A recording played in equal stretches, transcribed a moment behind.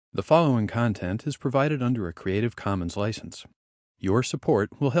The following content is provided under a Creative Commons license. Your support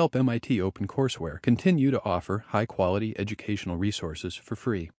will help MIT OpenCourseware continue to offer high-quality educational resources for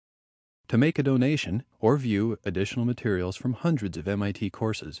free. To make a donation or view additional materials from hundreds of MIT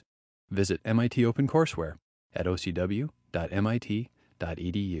courses, visit MIT OpenCourseware at ocw.mit.edu.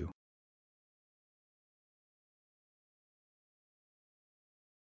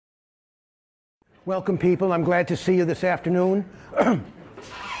 Welcome, people. I'm glad to see you this afternoon.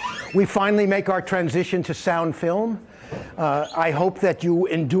 We finally make our transition to sound film. I hope that you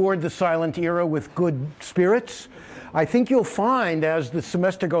endured the silent era with good spirits. I think you'll find as the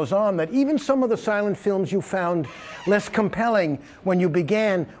semester goes on that even some of the silent films you found less compelling when you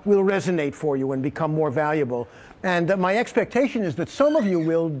began will resonate for you and become more valuable. And my expectation is that some of you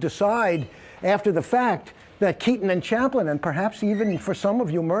will decide after the fact that Keaton and Chaplin, and perhaps even for some of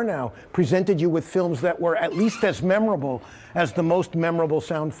you Murnau, presented you with films that were at least as memorable as the most memorable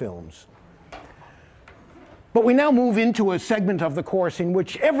sound films. But we now move into a segment of the course in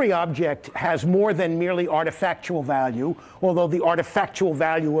which every object has more than merely artifactual value, although the artifactual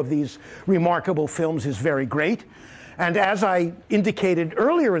value of these remarkable films is very great. And as I indicated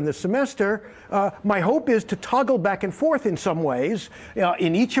earlier in the semester, my hope is to toggle back and forth in some ways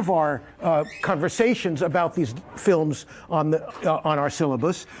in each of our conversations about these films on our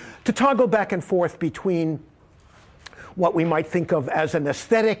syllabus, to toggle back and forth between what we might think of as an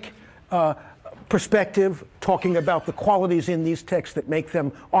aesthetic perspective, talking about the qualities in these texts that make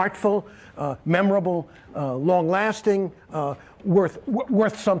them artful, memorable, long-lasting,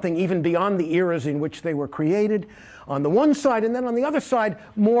 worth something even beyond the eras in which they were created, on the one side, and then on the other side,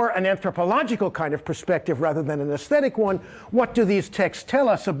 more an anthropological kind of perspective rather than an aesthetic one. What do these texts tell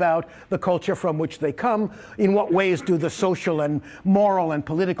us about the culture from which they come? In what ways do the social and moral and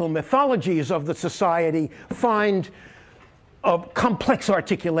political mythologies of the society find a complex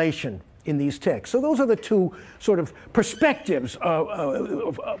articulation in these texts? So those are the two sort of perspectives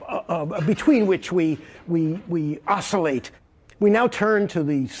between which we oscillate. We now turn to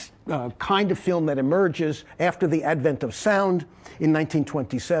the kind of film that emerges after the advent of sound in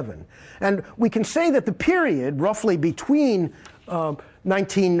 1927. And we can say that the period roughly between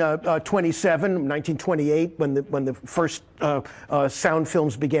 1927, 1928, when the first sound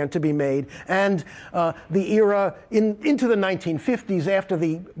films began to be made, and the era into the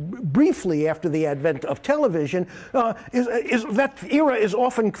 1950s, briefly after the advent of television, that era is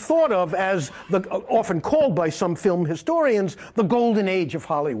often thought of as often called by some film historians the golden age of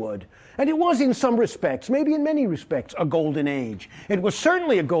Hollywood. And it was in some respects, maybe in many respects, a golden age. It was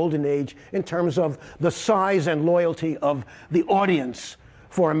certainly a golden age in terms of the size and loyalty of the audience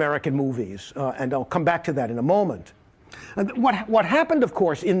for American movies. And I'll come back to that in a moment. And what happened, of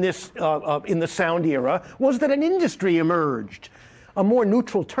course, in the sound era was that an industry emerged. A more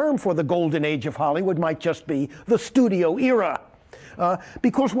neutral term for the golden age of Hollywood might just be the studio era.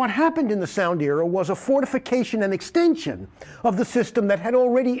 Because what happened in the sound era was a fortification and extension of the system that had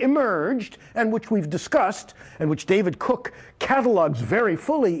already emerged and which we've discussed and which David Cook catalogs very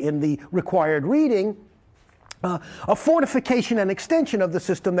fully in the required reading, a fortification and extension of the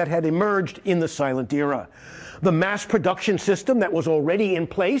system that had emerged in the silent era. The mass production system that was already in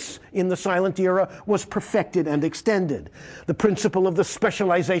place in the silent era was perfected and extended. The principle of the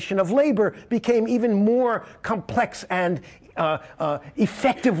specialization of labor became even more complex and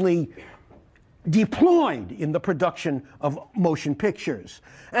effectively deployed in the production of motion pictures.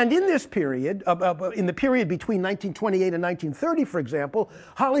 And in this period, in the period between 1928 and 1930, for example,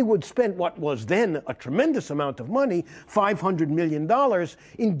 Hollywood spent what was then a tremendous amount of money, $500 million,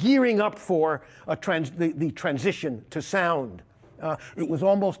 in gearing up for the transition to sound. It was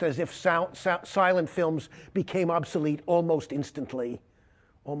almost as if silent films became obsolete almost instantly.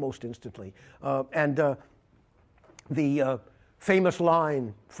 Almost instantly. The famous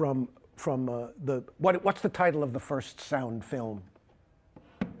line from what's the title of the first sound film?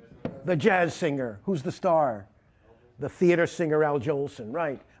 The Jazz Singer. Who's the star? The theater singer Al Jolson,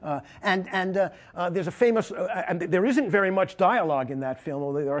 right? There's a famous, and there isn't very much dialogue in that film,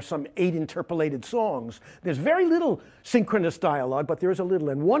 although there are some 8 interpolated songs. There's very little synchronous dialogue, but there is a little.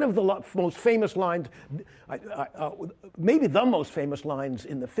 And one of the most famous lines, maybe the most famous lines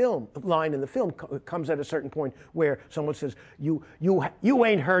in the film, comes at a certain point where someone says, "You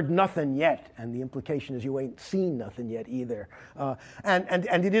ain't heard nothing yet," and the implication is you ain't seen nothing yet either. And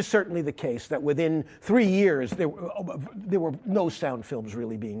it is certainly the case that within 3 years, there were no sound films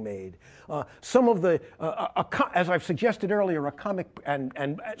really being made. Some of the, as I've suggested earlier, a comic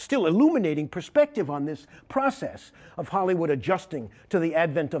and still illuminating perspective on this process of Hollywood adjusting to the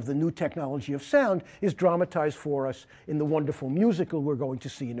advent of the new technology of sound is dramatized for us in the wonderful musical we're going to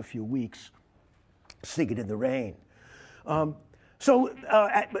see in a few weeks, Sing It in the Rain.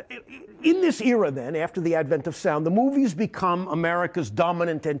 In this era then, after the advent of sound, the movies become America's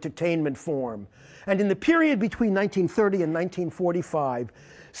dominant entertainment form. And in the period between 1930 and 1945,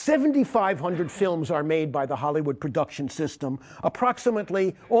 7,500 films are made by the Hollywood production system,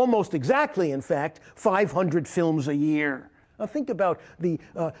 approximately, almost exactly in fact, 500 films a year. Now think about the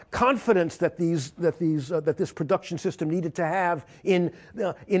confidence that this production system needed to have in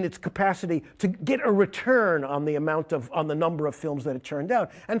its capacity to get a return on the number of films that it turned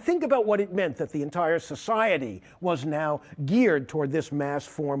out, and think about what it meant that the entire society was now geared toward this mass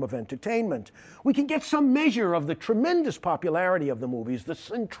form of entertainment. We can get some measure of the tremendous popularity of the movies, the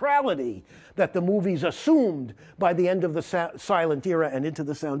centrality that the movies assumed by the end of the silent era and into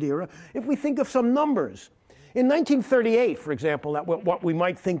the sound era, if we think of some numbers. In 1938, for example, what we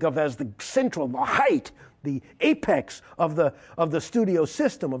might think of as the height, the apex of the studio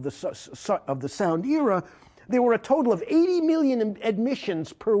system, of the sound era, there were a total of 80 million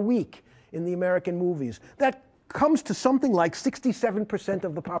admissions per week in the American movies. That comes to something like 67%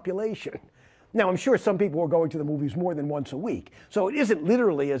 of the population. Now, I'm sure some people were going to the movies more than once a week, so it isn't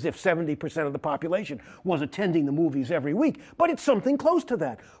literally as if 70% of the population was attending the movies every week, but it's something close to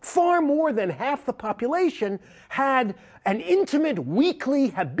that. Far more than half the population had an intimate, weekly,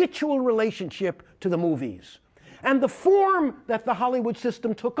 habitual relationship to the movies. And the form that the Hollywood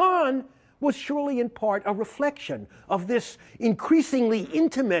system took on was surely in part a reflection of this increasingly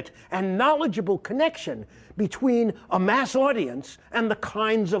intimate and knowledgeable connection between a mass audience and the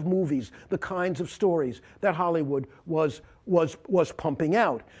kinds of movies, the kinds of stories that Hollywood was pumping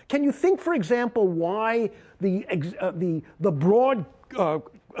out. Can you think, for example, why the broad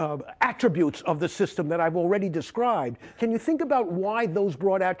attributes of the system that I've already described, can you think about why those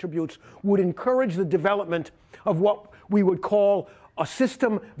broad attributes would encourage the development of what we would call a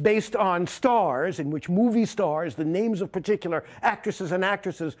system based on stars, in which movie stars, the names of particular actresses and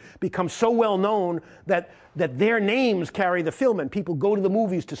actresses, become so well known that their names carry the film, and people go to the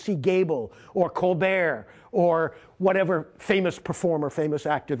movies to see Gable or Colbert or whatever famous performer, famous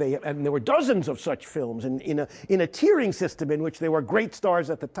actor and there were dozens of such films in a tiering system in which there were great stars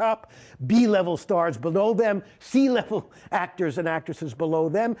at the top, B-level stars below them, C-level actors and actresses below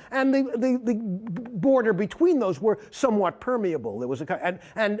them, and the border between those were somewhat permeable. There was an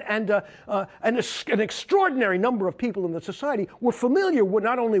extraordinary number of people in the society were familiar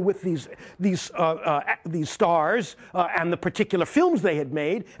not only with these stars and the particular films they had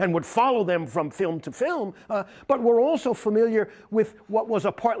made and would follow them from film to film, but were also familiar with what was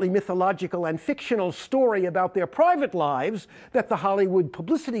a partly mythological and fictional story about their private lives that the Hollywood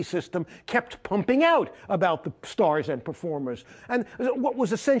publicity system kept pumping out about the stars and performers. And what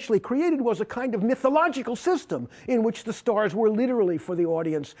was essentially created was a kind of mythological system in which the stars were literally, for the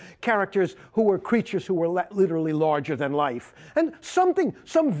audience, characters who were creatures who were literally larger than life. And some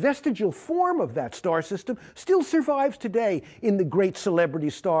vestigial form of that star system still survives today in the great celebrity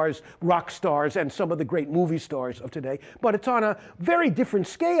stars, rock stars, and some of the great movie stars of today, but it's on a very different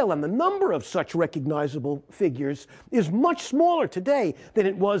scale, and the number of such recognizable figures is much smaller today than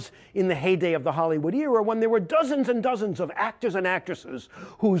it was in the heyday of the Hollywood era, when there were dozens and dozens of actors and actresses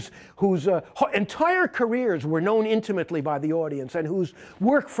whose entire careers were known intimately by the audience, and whose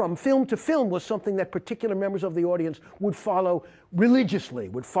work from film to film was something that particular members of the audience would follow religiously,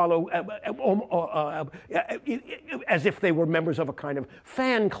 would follow as if they were members of a kind of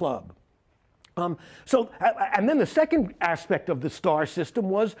fan club. And then the second aspect of the star system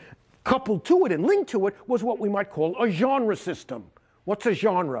was, coupled to it and linked to it, was what we might call a genre system. What's a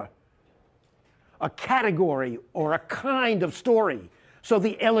genre? A category or a kind of story. So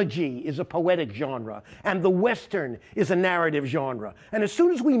the elegy is a poetic genre, and the Western is a narrative genre. And as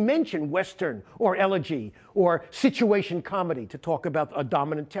soon as we mention Western or elegy or situation comedy, to talk about a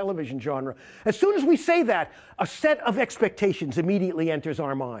dominant television genre, as soon as we say that, a set of expectations immediately enters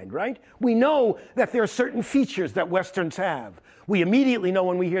our mind, right? We know that there are certain features that Westerns have. We immediately know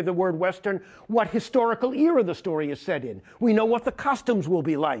when we hear the word Western what historical era the story is set in. We know what the costumes will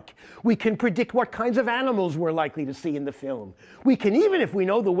be like. We can predict what kinds of animals we're likely to see in the film. We can even, if we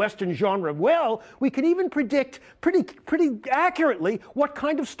know the Western genre well, we can even predict pretty accurately what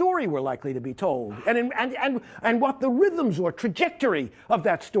kind of story we're likely to be told, and what the rhythms or trajectory of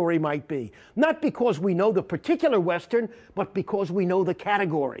that story might be. Not because we know the particular Western, but because we know the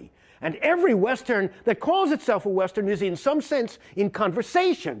category. And every Western that calls itself a Western is in some sense in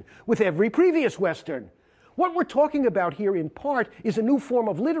conversation with every previous Western. What we're talking about here in part is a new form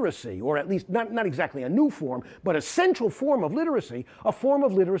of literacy, or at least not exactly a new form, but a central form of literacy, a form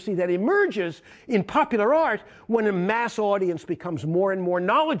of literacy that emerges in popular art when a mass audience becomes more and more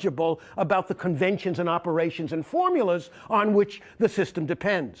knowledgeable about the conventions and operations and formulas on which the system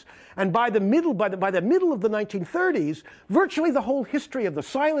depends. And by the middle of the 1930s, virtually the whole history of the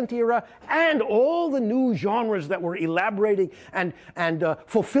silent era and all the new genres that were elaborating and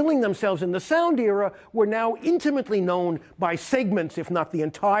fulfilling themselves in the sound era were now intimately known by segments, if not the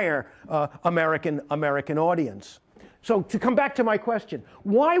entire American audience. So to come back to my question,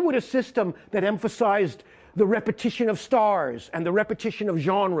 why would a system that emphasized the repetition of stars and the repetition of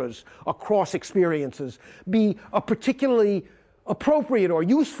genres across experiences be a particularly appropriate or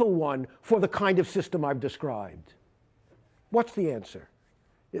useful one for the kind of system I've described? What's the answer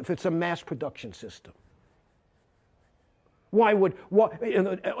if it's a mass production system?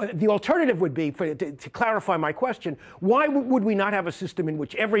 The alternative would be, to clarify my question, why would we not have a system in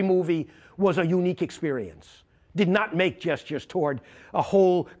which every movie was a unique experience, did not make gestures toward a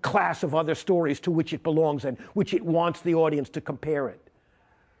whole class of other stories to which it belongs and which it wants the audience to compare it?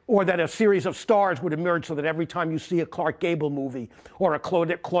 Or that a series of stars would emerge so that every time you see a Clark Gable movie, or a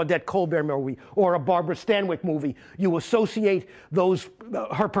Claudette Colbert movie, or a Barbara Stanwyck movie, you associate those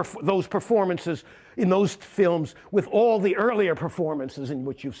performances in those films with all the earlier performances in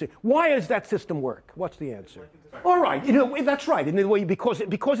which you've seen. Why does that system work? What's the answer? All right, that's right. In the way, because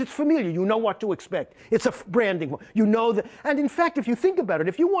it's familiar, you know what to expect. It's a branding. You know that, and in fact, if you think about it,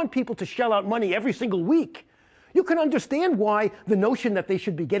 if you want people to shell out money every single week, you can understand why the notion that they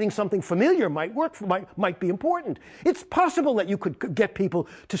should be getting something familiar might be important. It's possible that you could get people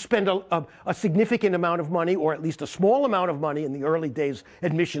to spend a significant amount of money, or at least a small amount of money. In the early days,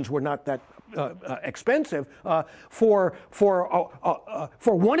 admissions were not that expensive for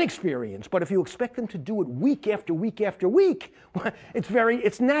one experience. But if you expect them to do it week after week after week,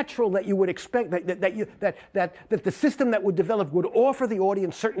 it's natural that you would expect that the system that would develop would offer the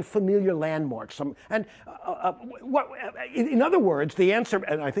audience certain familiar landmarks. In other words, the answer,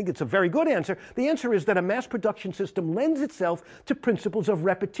 and I think it's a very good answer, the answer is that a mass production system lends itself to principles of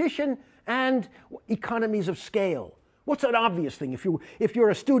repetition and economies of scale. What's an obvious thing? If you're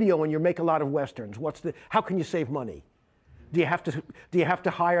a studio and you make a lot of Westerns, how can you save money? Do you have to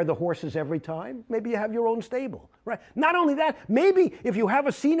hire the horses every time? Maybe you have your own stable, right? Not only that, maybe if you have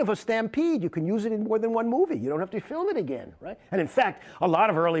a scene of a stampede, you can use it in more than one movie. You don't have to film it again, right? And in fact, a lot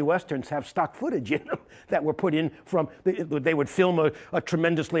of early Westerns have stock footage in them that were put in from, they would film a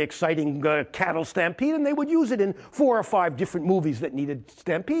tremendously exciting cattle stampede, and they would use it in 4 or 5 different movies that needed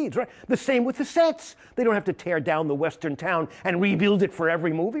stampedes, right? The same with the sets. They don't have to tear down the Western town and rebuild it for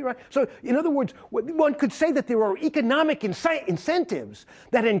every movie, right? So in other words, one could say that there are economic incentives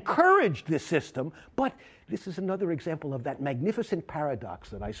that encouraged this system, but this is another example of that magnificent paradox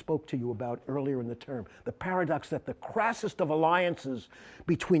that I spoke to you about earlier in the term, the paradox that the crassest of alliances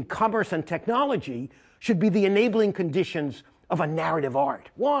between commerce and technology should be the enabling conditions of a narrative art.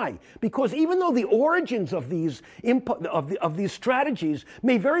 Why? Because even though the origins of these strategies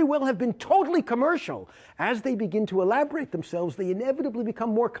may very well have been totally commercial, as they begin to elaborate themselves, they inevitably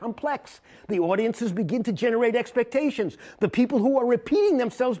become more complex. The audiences begin to generate expectations. The people who are repeating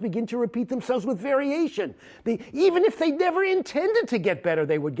themselves begin to repeat themselves with variation. Even if they never intended to get better,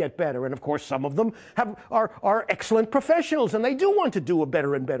 they would get better. And of course, some of them are excellent professionals, and they do want to do a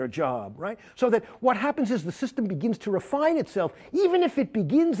better and better job, right? So that what happens is the system begins to refine itself, even if it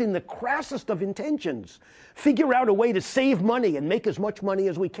begins in the crassest of intentions. Figure out a way to save money and make as much money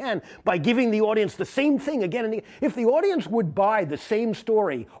as we can by giving the audience the same thing again and again. If the audience would buy the same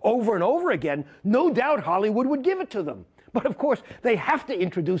story over and over again, no doubt Hollywood would give it to them. But of course, they have to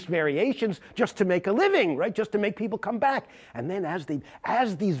introduce variations just to make a living, right? Just to make people come back. And then as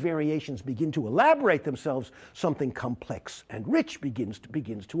these variations begin to elaborate themselves, something complex and rich begins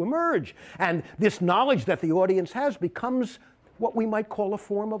to emerge. And this knowledge that the audience has becomes what we might call a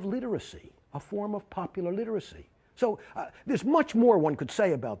form of literacy, a form of popular literacy. So there's much more one could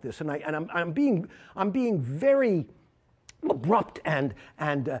say about this, and I'm being very abrupt and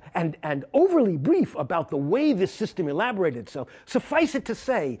overly brief about the way this system elaborated itself. Suffice it to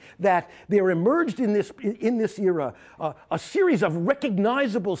say that there emerged in this era a series of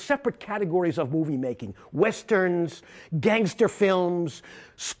recognizable separate categories of movie making: Westerns, gangster films,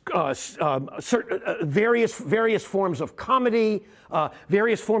 various forms of comedy,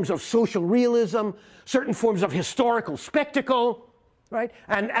 various forms of social realism, certain forms of historical spectacle. right?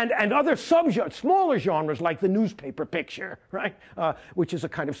 And other smaller genres like the newspaper picture, right? Which is a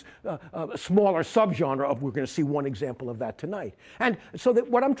kind of a smaller subgenre of, we're going to see one example of that tonight. And so that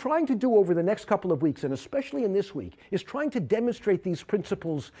what I'm trying to do over the next couple of weeks, and especially in this week, is trying to demonstrate these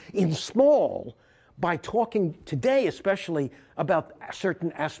principles in small by talking today especially about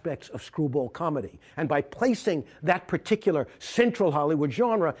certain aspects of screwball comedy, and by placing that particular central Hollywood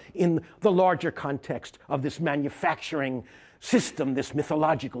genre in the larger context of this manufacturing system, this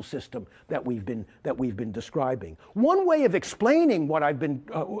mythological system that we've been describing. One way of explaining what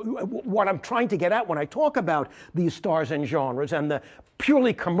I'm trying to get at when I talk about these stars and genres and the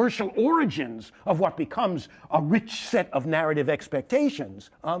purely commercial origins of what becomes a rich set of narrative expectations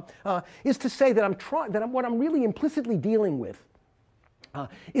is to say that what I'm really implicitly dealing with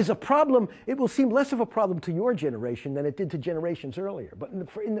is a problem. It will seem less of a problem to your generation than it did to generations earlier. But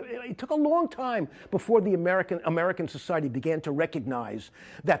it took a long time before the American society began to recognize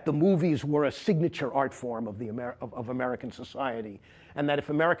that the movies were a signature art form of American society, and that if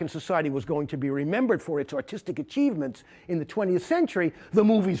American society was going to be remembered for its artistic achievements in the 20th century, the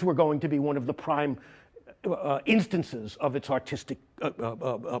movies were going to be one of the prime instances of its artistic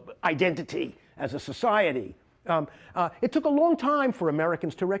identity as a society. It took a long time for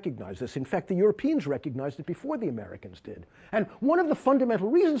Americans to recognize this. In fact, the Europeans recognized it before the Americans did. And one of the fundamental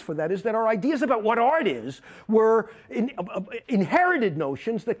reasons for that is that our ideas about what art is were inherited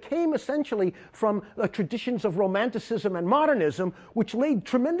notions that came essentially from traditions of Romanticism and Modernism, which laid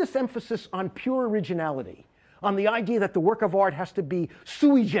tremendous emphasis on pure originality, on the idea that the work of art has to be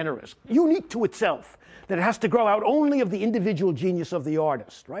sui generis, unique to itself, that it has to grow out only of the individual genius of the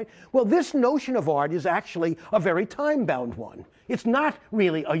artist, right? Well, this notion of art is actually a very time-bound one. It's not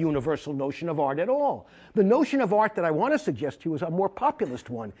really a universal notion of art at all. The notion of art that I want to suggest to you is a more populist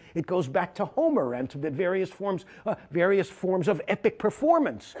one. It goes back to Homer and to the various forms of epic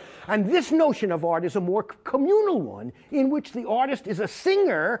performance. And this notion of art is a more communal one, in which the artist is a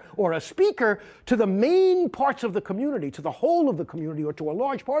singer or a speaker to the main parts of the community, to the whole of the community, or to a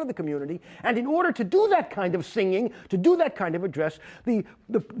large part of the community. And in order to do that kind of singing, to do that kind of address, the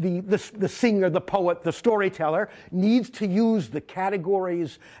singer, the poet, the storyteller needs to use the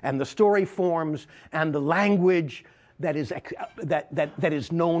categories and the story forms and the language that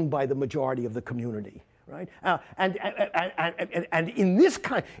is known by the majority of the community, right? And in this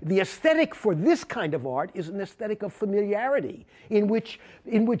kind, the aesthetic for this kind of art is an aesthetic of familiarity, in which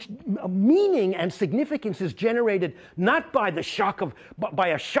meaning and significance is generated not by a shock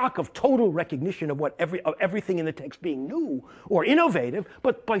of total recognition of everything in the text being new or innovative,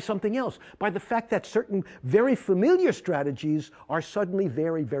 but by something else, by the fact that certain very familiar strategies are suddenly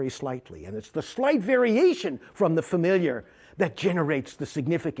very, very slightly, and it's the slight variation from the familiar that generates the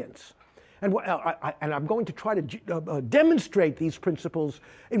significance. And I'm going to try to demonstrate these principles.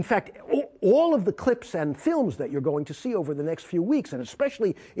 In fact, all of the clips and films that you're going to see over the next few weeks, and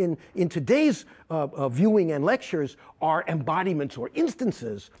especially in today's viewing and lectures, are embodiments or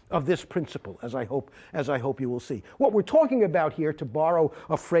instances of this principle, as I hope you will see. What we're talking about here, to borrow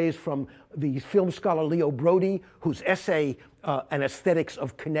a phrase from the film scholar Leo Brody, whose essay An Aesthetics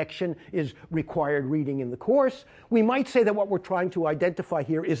of Connection is required reading in the course, we might say that what we're trying to identify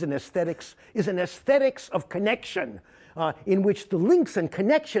here is an aesthetics of connection, in which the links and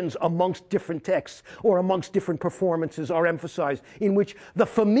connections amongst different texts or amongst different performances are emphasized, in which the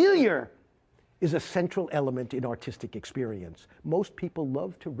familiar is a central element in artistic experience. Most people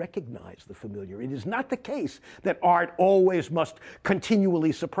love to recognize the familiar. It is not the case that art always must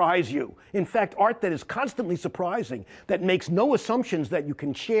continually surprise you. In fact, art that is constantly surprising, that makes no assumptions that you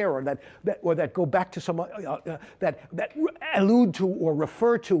can share, or that go back to some that allude to or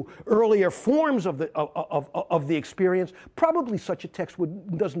refer to earlier forms of the experience, probably such a text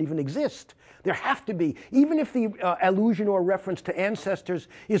doesn't even exist. There have to be, even if the allusion or reference to ancestors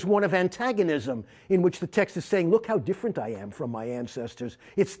is one of antagonism, in which the text is saying, look how different I am from my ancestors,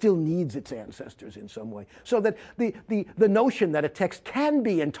 it still needs its ancestors in some way. So that the notion that a text can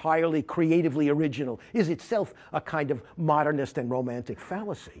be entirely creatively original is itself a kind of modernist and romantic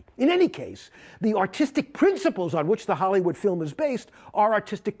fallacy. In any case, the artistic principles on which the Hollywood film is based are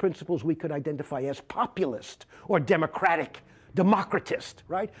artistic principles we could identify as populist or democratic, democratist,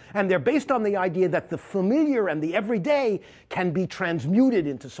 right? And they're based on the idea that the familiar and the everyday can be transmuted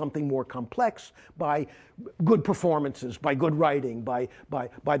into something more complex by good performances, by good writing, by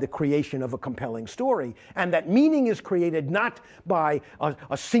the creation of a compelling story. And that meaning is created not by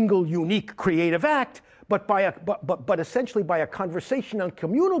a single unique creative act, but essentially by a conversational and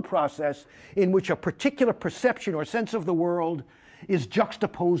communal process in which a particular perception or sense of the world is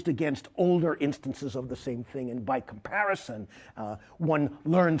juxtaposed against older instances of the same thing, and by comparison, one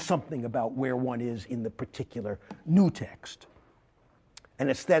learns something about where one is in the particular new text. An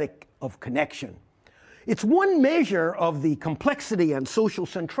aesthetic of connection. It's one measure of the complexity and social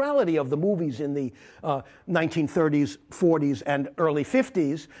centrality of the movies in the 1930s, 40s, and early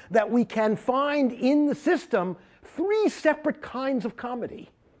 50s that we can find in the system 3 separate kinds of comedy.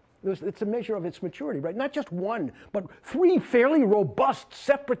 It's a measure of its maturity, right? Not just one, but 3 fairly robust,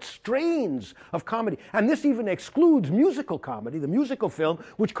 separate strains of comedy. And this even excludes musical comedy, the musical film,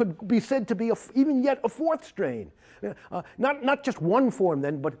 which could be said to be even yet a 4th strain. Not just one form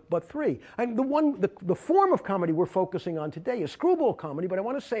then, but 3. And the form of comedy we're focusing on today is screwball comedy, but I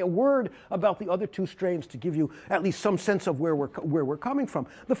want to say a word about the other 2 strains to give you at least some sense of where we're coming from.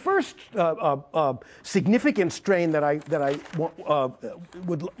 The first significant strain that I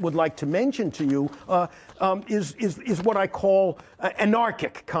would like to mention to you is what I call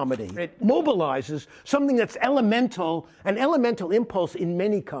anarchic comedy. It mobilizes something that's elemental, an elemental impulse in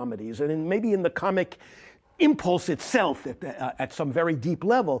many comedies, and maybe in the comic impulse itself at some very deep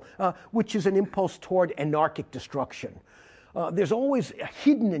level, which is an impulse toward anarchic destruction. There's always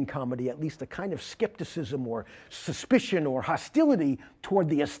hidden in comedy at least a kind of skepticism or suspicion or hostility toward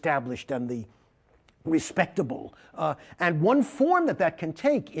the established and the respectable. And one form that can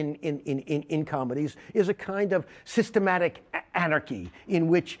take in comedies is a kind of systematic anarchy in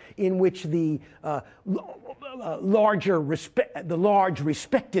which the large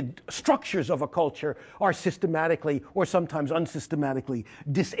respected structures of a culture are systematically or sometimes unsystematically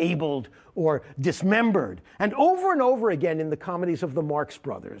disabled or dismembered. And over again in the comedies of the Marx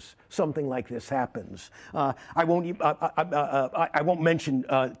Brothers, something like this happens. I won't mention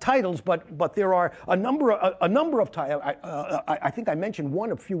titles, but there are a number of titles. I think I mentioned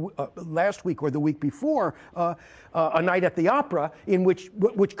one last week or the week before, A Night at the Opera,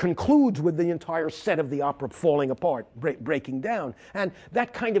 which concludes with the entire set of the opera falling apart, breaking down, and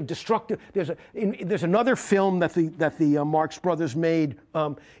that kind of destructive. There's another film that the Marx Brothers made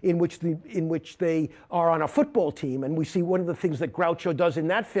in which they are on a football team, and we see one of the things that Groucho does in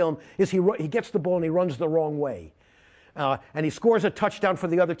that film is he gets the ball and he runs the wrong way, and he scores a touchdown for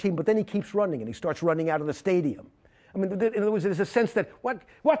the other team, but then he keeps running and he starts running out of the stadium. I mean, in other words, there's a sense that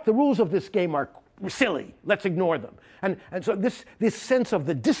what the rules of this game are silly. Let's ignore them. And so this sense of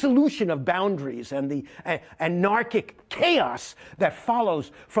the dissolution of boundaries and the anarchic chaos that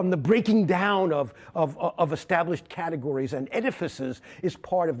follows from the breaking down of established categories and edifices is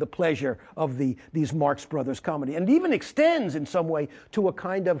part of the pleasure of these Marx Brothers comedy, and even extends in some way to a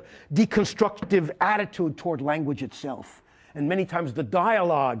kind of deconstructive attitude toward language itself. And many times the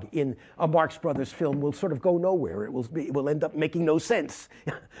dialogue in a Marx Brothers film will sort of go nowhere. It will end up making no sense.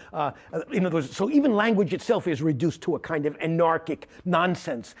 In other words, so even language itself is reduced to a kind of anarchic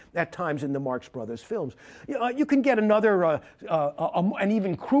nonsense at times in the Marx Brothers films. You can get another, an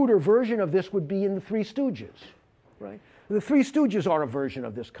even cruder version of this would be in the Three Stooges, right? The Three Stooges are a version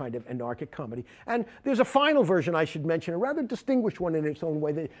of this kind of anarchic comedy. And there's a final version I should mention, a rather distinguished one in its own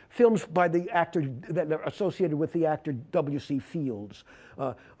way, the films by the actor that are associated with the actor W.C. Fields,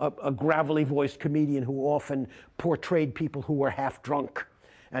 a gravelly-voiced comedian who often portrayed people who were half drunk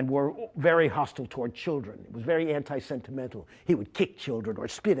and were very hostile toward children. It was very anti-sentimental. He would kick children or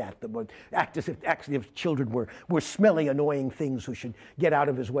spit at them or act as if children were smelly, annoying things who should get out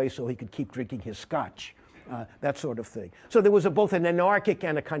of his way so he could keep drinking his scotch. That sort of thing. So there was both an anarchic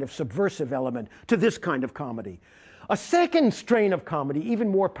and a kind of subversive element to this kind of comedy. A second strain of comedy, even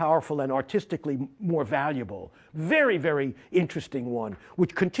more powerful and artistically more valuable, very, very interesting one,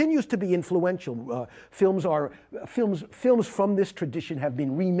 which continues to be influential. Films from this tradition have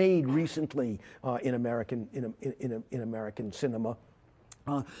been remade recently in American cinema.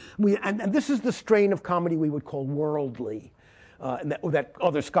 And this is the strain of comedy we would call worldly. And that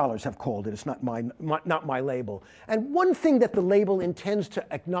other scholars have called it. It's not my label. And one thing that the label intends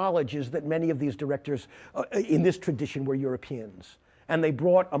to acknowledge is that many of these directors in this tradition were Europeans. And they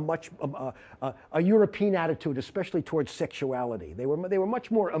brought a European attitude, especially towards sexuality. They were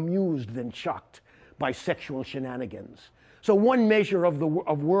much more amused than shocked by sexual shenanigans. So one measure of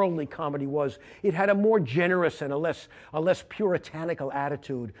worldly comedy was it had a more generous and a less puritanical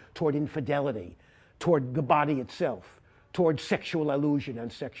attitude toward infidelity, toward the body itself, toward sexual allusion and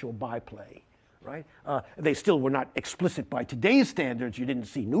sexual byplay, right? They still were not explicit by today's standards. You didn't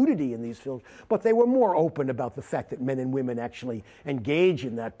see nudity in these films, but they were more open about the fact that men and women actually engage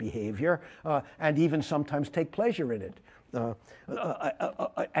in that behavior and even sometimes take pleasure in it.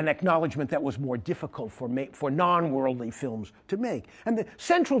 An acknowledgement that was more difficult for non-worldly films to make. And the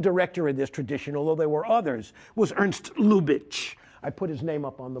central director in this tradition, although there were others, was Ernst Lubitsch. I put his name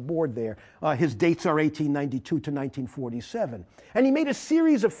up on the board there. His dates are 1892 to 1947. And he made a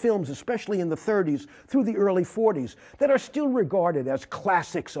series of films, especially in the 30s through the early 40s, that are still regarded as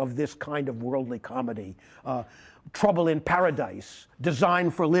classics of this kind of worldly comedy. Trouble in Paradise, Design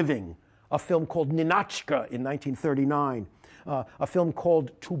for Living, a film called Ninotchka in 1939, a film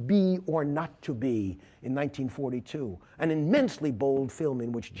called To Be or Not to Be in 1942, an immensely bold film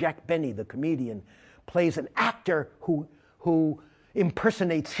in which Jack Benny, the comedian, plays an actor who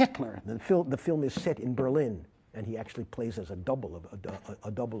impersonates Hitler. The film is set in Berlin, and he actually plays as a double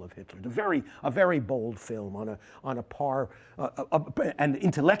of Hitler. A very bold film on a par, and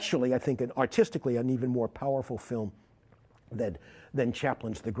intellectually, I think, and artistically, an even more powerful film than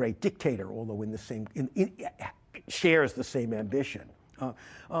Chaplin's The Great Dictator, although shares the same ambition.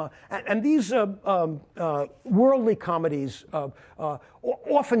 And these worldly comedies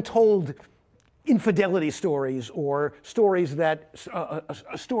often told infidelity stories, or stories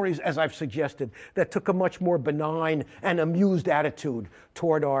stories, as I've suggested, that took a much more benign and amused attitude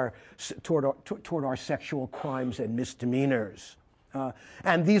toward our sexual crimes and misdemeanors.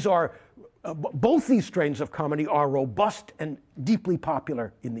 And these are both these strains of comedy are robust and deeply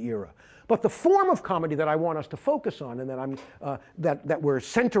popular in the era. But the form of comedy that I want us to focus on, and that we're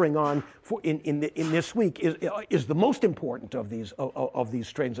centering on in this week, is the most important of these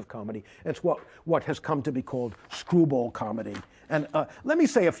strains of comedy. It's what has come to be called screwball comedy. And let me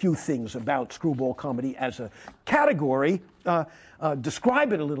say a few things about screwball comedy as a category,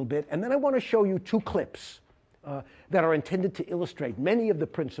 describe it a little bit, and then I want to show you two clips that are intended to illustrate many of the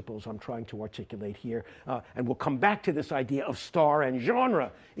principles I'm trying to articulate here. And we'll come back to this idea of star and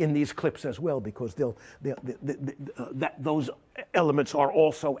genre in these clips as well, because those elements are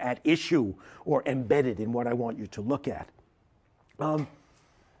also at issue or embedded in what I want you to look at.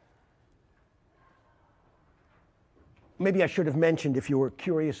 Maybe I should have mentioned, if you were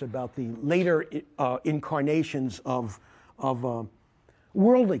curious about the later incarnations of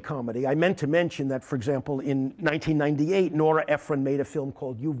worldly comedy, I meant to mention that, for example, in 1998, Nora Ephron made a film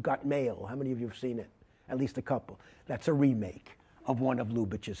called You've Got Mail. How many of you have seen it? At least a couple. That's a remake of one of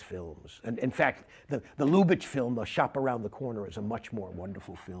Lubitsch's films. And in fact, the Lubitsch film, The Shop Around the Corner, is a much more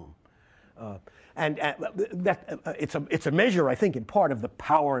wonderful film. It's a measure, I think, in part of the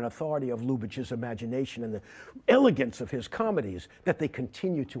power and authority of Lubitsch's imagination and the elegance of his comedies, that they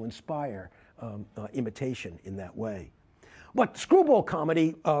continue to inspire imitation in that way. But screwball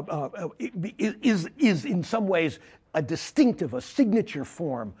comedy is in some ways a distinctive, a signature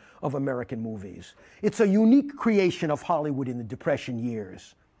form of American movies. It's a unique creation of Hollywood in the Depression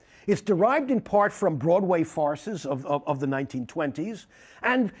years. It's derived in part from Broadway farces of the 1920s,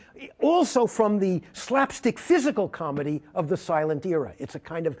 and also from the slapstick physical comedy of the silent era. It's a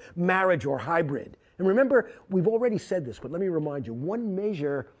kind of marriage or hybrid. And remember, we've already said this, but let me remind you, one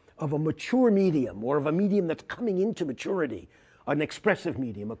measure of a mature medium, or of a medium that's coming into maturity, an expressive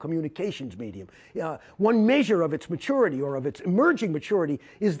medium, a communications medium. One measure of its maturity, or of its emerging maturity,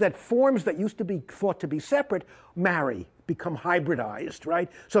 is that forms that used to be thought to be separate marry, become hybridized, right?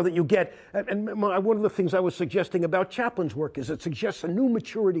 So that you get, and one of the things I was suggesting about Chaplin's work is it suggests a new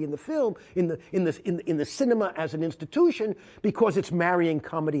maturity in the film, in the cinema as an institution, because it's marrying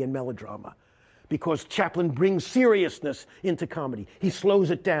comedy and melodrama. Because Chaplin brings seriousness into comedy. He slows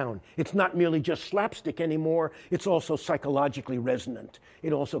it down. It's not merely just slapstick anymore, it's also psychologically resonant.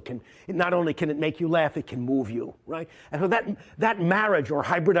 It also not only can it make you laugh, it can move you, right? And so that marriage or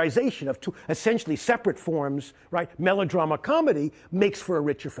hybridization of two essentially separate forms, right, melodrama, comedy, makes for a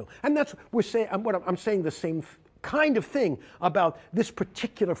richer film. And that's, I'm saying the same kind of thing about this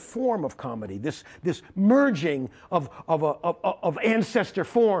particular form of comedy, this merging of ancestor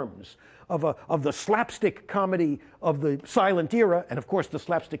forms, of the slapstick comedy of the silent era. And of course, the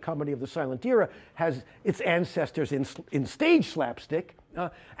slapstick comedy of the silent era has its ancestors in stage slapstick,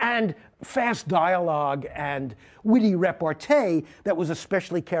 and fast dialogue and witty repartee that was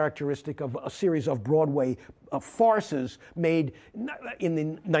especially characteristic of a series of Broadway farces made in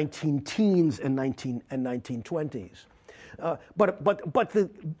the 19-teens and 1920s. But the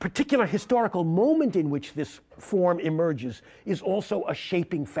particular historical moment in which this form emerges is also a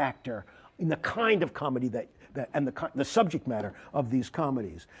shaping factor in the kind of comedy and the subject matter of these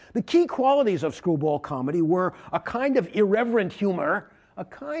comedies. The key qualities of screwball comedy were a kind of irreverent humor, a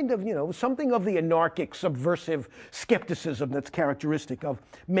kind of, something of the anarchic, subversive skepticism that's characteristic of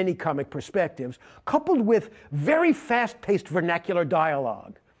many comic perspectives, coupled with very fast-paced vernacular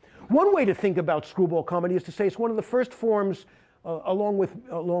dialogue. One way to think about screwball comedy is to say it's one of the first forms along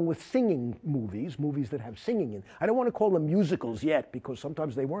with singing movies that have singing in. I don't want to call them musicals yet, because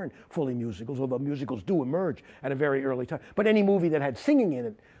sometimes they weren't fully musicals, although musicals do emerge at a very early time. But any movie that had singing in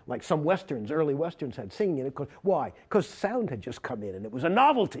it, like some westerns, early westerns had singing in it. Why? Because sound had just come in and it was a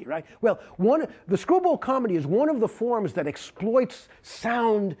novelty, right? Well, the screwball comedy is one of the forms that exploits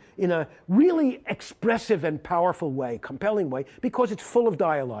sound in a really expressive and powerful way, compelling way, because it's full of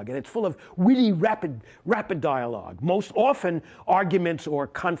dialogue and it's full of witty, rapid dialogue. Most often arguments or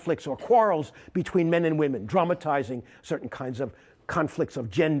conflicts or quarrels between men and women, dramatizing certain kinds of conflicts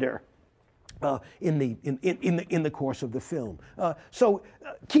of gender. In the course of the film.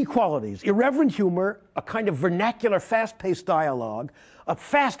 Key qualities: irreverent humor, a kind of vernacular, fast-paced dialogue, a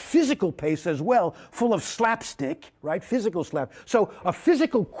fast physical pace as well, full of slapstick, right? Physical slap. So a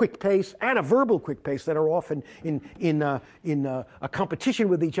physical quick pace and a verbal quick pace that are often in a competition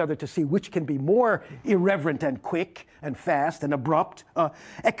with each other to see which can be more irreverent and quick and fast and abrupt.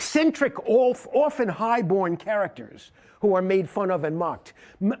 Eccentric, often high-born characters who are made fun of and mocked.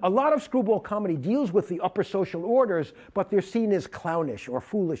 A lot of screwball comedy deals with the upper social orders, but they're seen as clownish or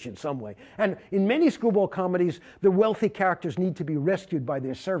foolish in some way. And in many screwball comedies, the wealthy characters need to be rescued by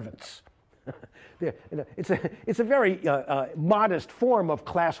their servants. It's a very modest form of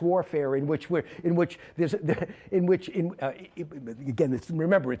class warfare remember,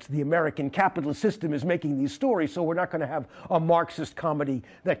 it's the American capitalist system is making these stories, so we're not going to have a Marxist comedy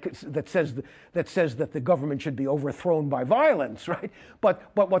that says that the government should be overthrown by violence, right? But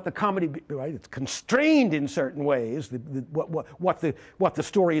what the comedy, right? It's constrained in certain ways. What the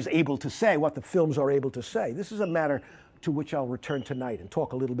story is able to say, what the films are able to say. This is a matter to which I'll return tonight and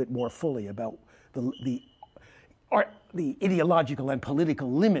talk a little bit more fully about the ideological and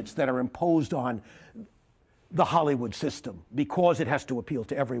political limits that are imposed on the Hollywood system because it has to appeal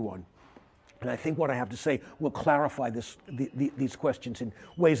to everyone. And I think what I have to say will clarify these questions in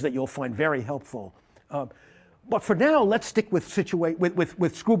ways that you'll find very helpful. But for now, let's stick with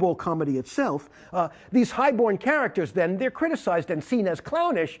screwball comedy itself. These highborn characters, then, they're criticized and seen as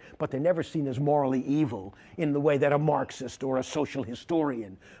clownish, but they're never seen as morally evil in the way that a Marxist or a social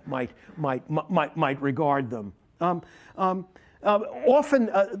historian might regard them. Often,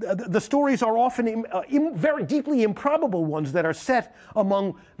 the stories are often very deeply improbable ones that are set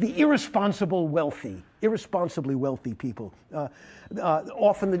among the irresponsibly wealthy people.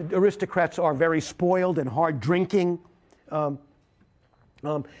 Often the aristocrats are very spoiled and hard drinking. In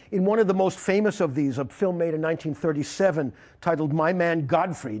one of the most famous of these, a film made in 1937 titled My Man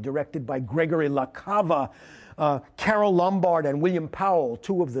Godfrey, directed by Gregory LaCava, Carole Lombard and William Powell,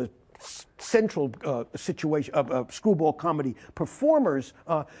 two of the central screwball comedy performers,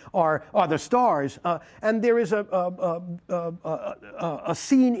 are the stars, and there is a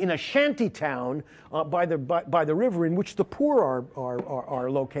scene in a shanty town by the river in which the poor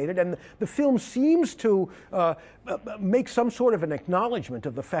are located, and the film seems to make some sort of an acknowledgement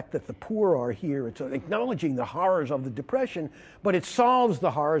of the fact that the poor are here. It's acknowledging the horrors of the Depression, but it solves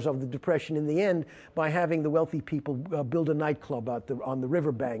the horrors of the Depression in the end by having the wealthy people build a nightclub on the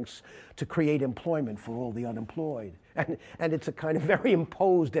riverbanks to create employment for all the unemployed. And it's a kind of very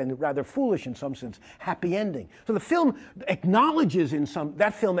imposed and rather foolish, in some sense, happy ending. So the film acknowledges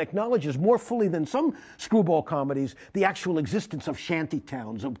more fully than some screwball comedies the actual existence of shanty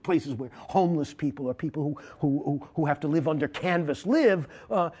towns, of places where homeless people or people who have to live under canvas live.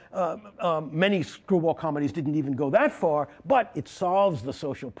 Many screwball comedies didn't even go that far, but it solves the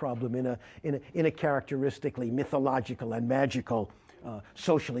social problem in a characteristically mythological and magical,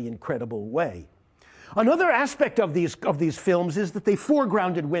 socially incredible way. Another aspect of these films is that they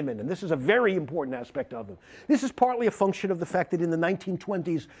foregrounded women, and this is a very important aspect of them. This is partly a function of the fact that in the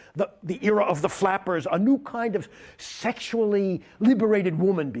 1920s, the era of the flappers, a new kind of sexually liberated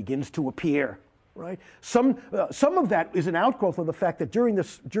woman begins to appear. Right? Some of that is an outgrowth of the fact that during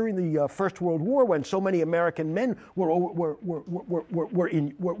the First World War, when so many American men were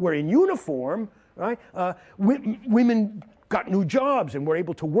in uniform, right? Women got new jobs and were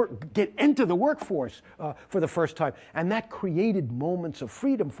able to get into the workforce for the first time. And that created moments of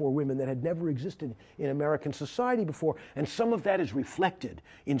freedom for women that had never existed in American society before. And some of that is reflected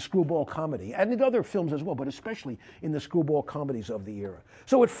in screwball comedy and in other films as well, but especially in the screwball comedies of the era.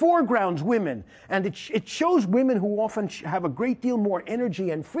 So it foregrounds women, and it shows women who often have a great deal more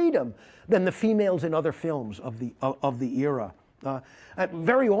energy and freedom than the females in other films of the era.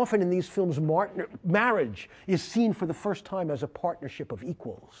 Very often in these films, marriage is seen for the first time as a partnership of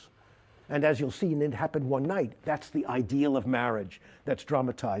equals. And as you'll see in It Happened One Night, that's the ideal of marriage that's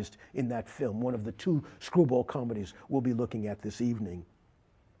dramatized in that film, one of the two screwball comedies we'll be looking at this evening.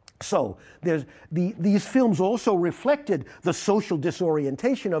 So these films also reflected the social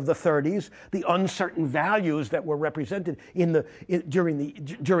disorientation of the 30s, the uncertain values that were represented during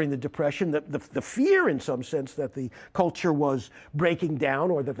the Depression, the fear in some sense that the culture was breaking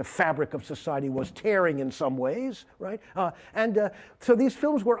down or that the fabric of society was tearing in some ways, right? So these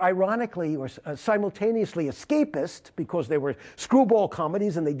films were ironically or simultaneously escapist because they were screwball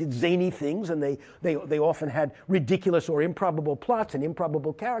comedies and they did zany things and they often had ridiculous or improbable plots and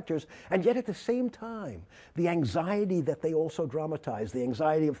improbable characters. And yet at the same time, the anxiety that they also dramatized, the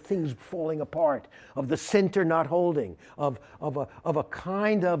anxiety of things falling apart, of the center not holding, of a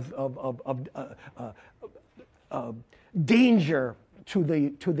kind of danger to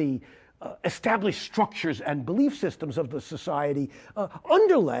the established structures and belief systems of the society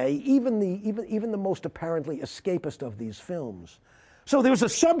underlay even the most apparently escapist of these films. So there was a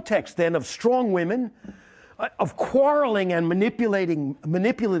subtext then of strong women, of quarreling and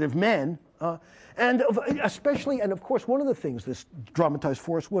manipulative men, and especially, and of course, one of the things this dramatized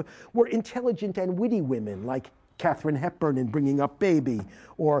for us were intelligent and witty women like Katharine Hepburn in Bringing Up Baby,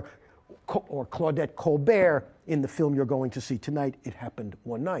 or Claudette Colbert in the film you're going to see tonight, It Happened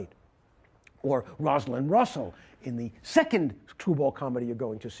One Night, or Rosalind Russell in the second screwball comedy you're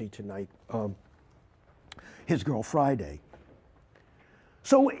going to see tonight, His Girl Friday.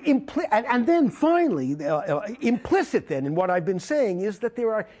 So, and then finally, implicit then in what I've been saying is that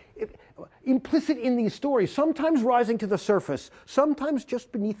there are implicit in these stories, sometimes rising to the surface, sometimes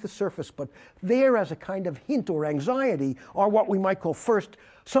just beneath the surface, but there as a kind of hint or anxiety are what we might call first,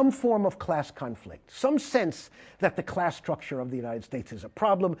 some form of class conflict, some sense that the class structure of the United States is a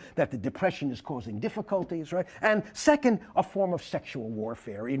problem, that the Depression is causing difficulties, right? And second, a form of sexual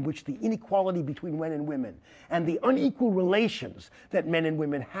warfare in which the inequality between men and women and the unequal relations that men and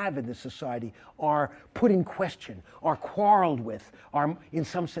women have in this society are put in question, are quarreled with, are in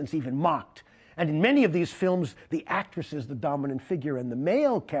some sense even mocked. And in many of these films, the actress is the dominant figure and the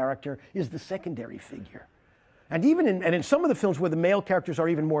male character is the secondary figure. And even in some of the films where the male characters are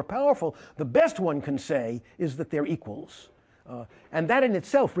even more powerful, the best one can say is that they're equals. And that in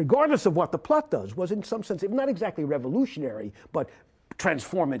itself, regardless of what the plot does, was in some sense, if not exactly revolutionary, but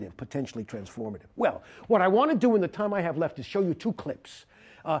transformative, potentially transformative. Well, what I want to do in the time I have left is show you two clips.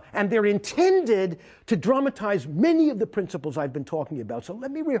 And they're intended to dramatize many of the principles I've been talking about. So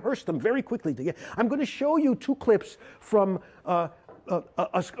let me rehearse them very quickly. I'm going to show you two clips from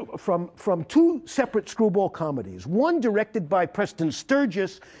two separate screwball comedies. One directed by Preston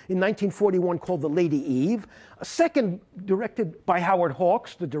Sturges in 1941 called The Lady Eve. A second directed by Howard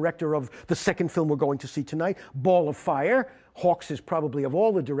Hawks, the director of the second film we're going to see tonight, Ball of Fire. Hawks is probably, of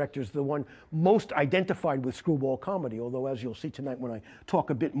all the directors, the one most identified with screwball comedy, although as you'll see tonight when I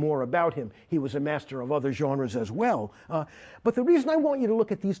talk a bit more about him, he was a master of other genres as well. But the reason I want you to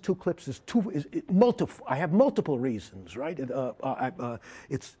look at these two clips is multiple. I have multiple reasons, right?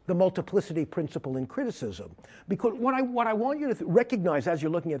 It's the multiplicity principle in criticism. Because what I want you to recognize as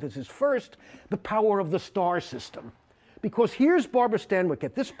you're looking at this is first, the power of the star system. Because here's Barbara Stanwyck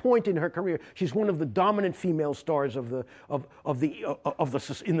at this point in her career. She's one of the dominant female stars in the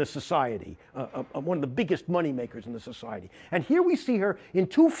society, one of the biggest money makers in the society. And here we see her in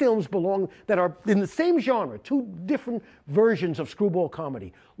two films that are in the same genre, two different versions of screwball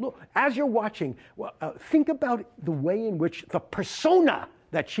comedy. Look, as you're watching, think about the way in which the persona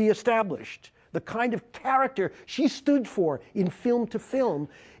that she established, the kind of character she stood for in film to film,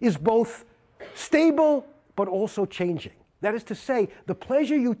 is both stable but also changing. That is to say, the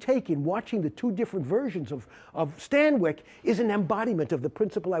pleasure you take in watching the two different versions of Stanwyck is an embodiment of the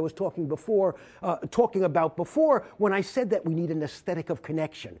principle I was talking about before when I said that we need an aesthetic of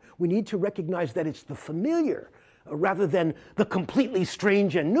connection. We need to recognize that it's the familiar rather than the completely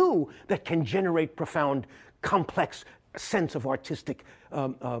strange and new that can generate profound, complex sense of artistic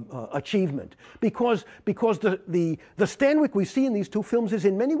achievement, because the Stanwyck we see in these two films is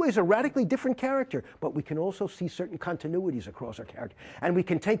in many ways a radically different character, but we can also see certain continuities across her character, and we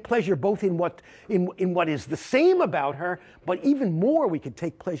can take pleasure both in what is the same about her, but even more we can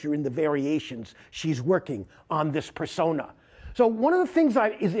take pleasure in the variations she's working on this persona. So one of the things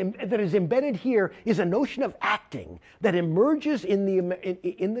that is embedded here is a notion of acting that emerges in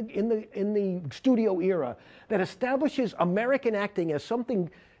the studio era that establishes American acting as something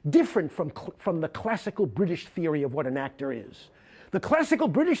different from the classical British theory of what an actor is. The classical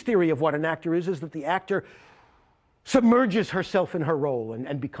British theory of what an actor is that the actor submerges herself in her role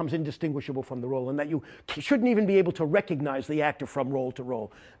and becomes indistinguishable from the role, and that you shouldn't even be able to recognize the actor from role to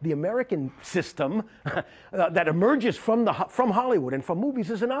role. The American system that emerges from Hollywood and from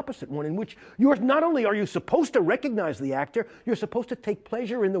movies is an opposite one, in which not only are you supposed to recognize the actor, you're supposed to take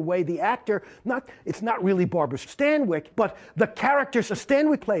pleasure in the way the actor, it's not really Barbara Stanwyck, but the characters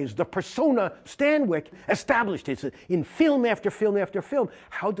Stanwyck plays, the persona Stanwyck established. It's in film after film after film.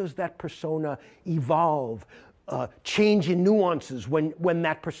 How does that persona evolve? Change in nuances when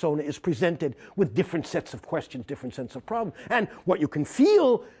that persona is presented with different sets of questions, different sets of problems. And what you can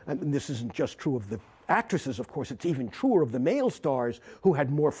feel, and this isn't just true of the actresses, of course, it's even truer of the male stars who had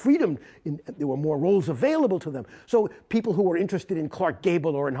more freedom, there were more roles available to them. So people who were interested in Clark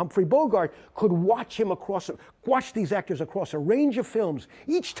Gable or in Humphrey Bogart could watch these actors across a range of films,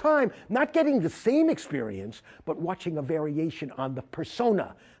 each time not getting the same experience, but watching a variation on the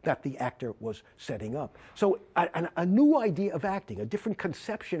persona that the actor was setting up. So a new idea of acting, a different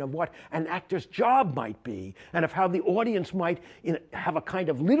conception of what an actor's job might be, and of how the audience might have a kind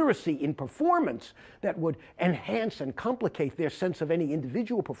of literacy in performance that would enhance and complicate their sense of any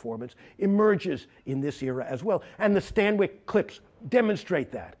individual performance, emerges in this era as well. And the Stanwyck clips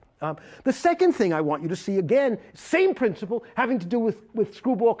demonstrate that. The second thing I want you to see, again, same principle, having to do with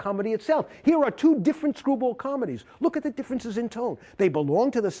screwball comedy itself. Here are two different screwball comedies. Look at the differences in tone. They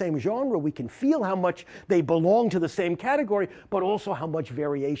belong to the same genre. We can feel how much they belong to the same category, but also how much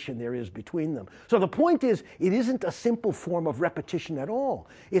variation there is between them. So the point is, it isn't a simple form of repetition at all.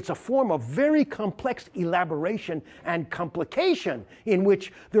 It's a form of very complex elaboration and complication, in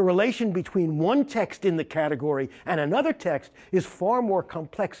which the relation between one text in the category and another text is far more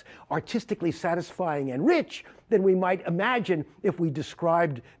complex, artistically satisfying and rich than we might imagine if we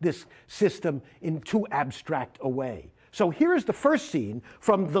described this system in too abstract a way. So here's the first scene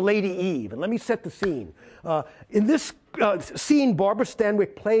from The Lady Eve, and let me set the scene. In this scene, Barbara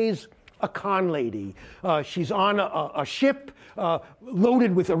Stanwyck plays a con lady. She's on a ship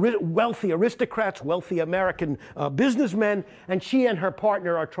loaded with wealthy aristocrats, wealthy American businessmen, and she and her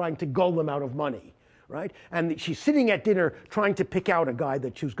partner are trying to gull them out of money. Right? And she's sitting at dinner trying to pick out a guy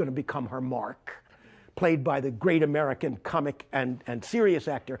that she's going to become her mark, played by the great American comic and serious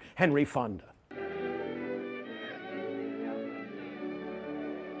actor Henry Fonda.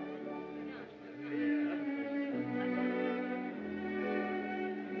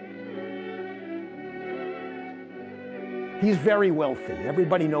 He's very wealthy.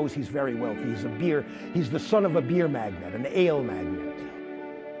 Everybody knows he's very wealthy. He's the son of a beer magnate, an ale magnate.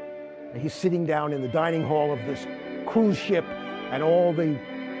 He's sitting down in the dining hall of this cruise ship, and all the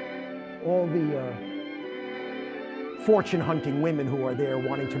fortune-hunting women who are there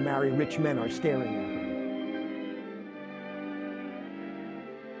wanting to marry rich men are staring at her.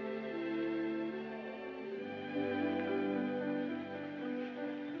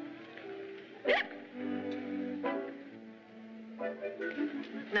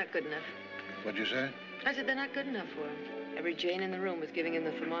 Not good enough. What'd you say? I said they're not good enough for him. Every Jane in the room was giving him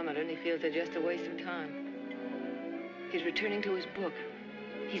the thermometer, and he feels they're just a waste of time. He's returning to his book.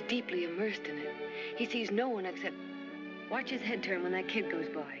 He's deeply immersed in it. He sees no one except... Watch his head turn when that kid goes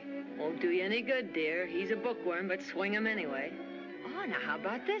by. Won't do you any good, dear. He's a bookworm, but swing him anyway. Oh, now how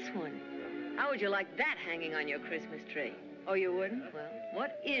about this one? How would you like that hanging on your Christmas tree? Oh, you wouldn't? Well,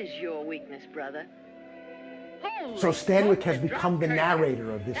 what is your weakness, brother? So Stanwyck has become the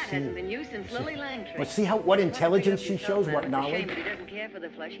narrator of this scene. That hasn't been used since Lily Langtry. But see what intelligence she shows, what knowledge. Shame that he doesn't care for the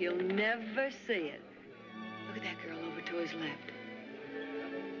flesh. He'll never see it. Look at that girl over to his left.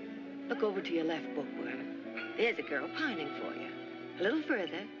 Look over to your left, bookworm. There's a girl pining for you. A little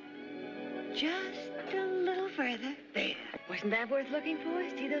further. Just a little further. There. Wasn't that worth looking for?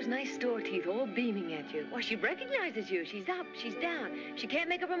 See those nice store teeth all beaming at you? Why, she recognizes you. She's up. She's down. She can't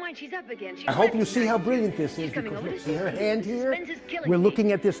make up her mind. She's up again. I hope you see how brilliant this is, because look, see her hand here? We're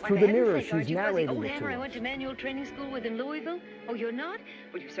looking at this through the mirror. She's narrating it to us. I went to manual training school with in Louisville. Oh, you're not?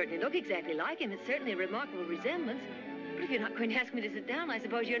 Well, you certainly look exactly like him. It's certainly a remarkable resemblance. But if you're not going to ask me to sit down, I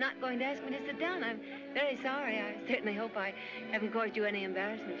suppose you're not going to ask me to sit down. I'm very sorry. I certainly hope I haven't caused you any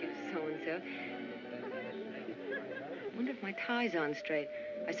embarrassment, you so-and-so. I wonder if my tie's on straight.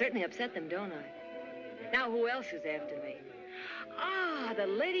 I certainly upset them, don't I? Now, who else is after me? Ah, the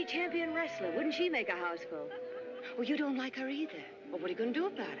lady champion wrestler. Wouldn't she make a house full? Oh, you don't like her either. Well, what are you going to do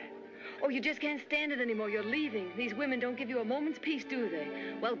about it? Oh, you just can't stand it anymore. You're leaving. These women don't give you a moment's peace, do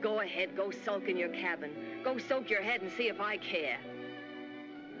they? Well, go ahead. Go sulk in your cabin. Go soak your head and see if I care.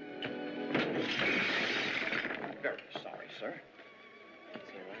 Very sorry, sir. That's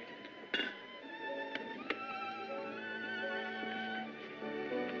all right.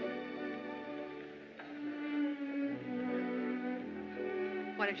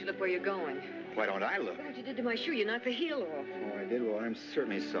 don't you look where you're going? Why don't I look? Look what you did to my shoe. You knocked the heel off. Oh, I did? Well, I'm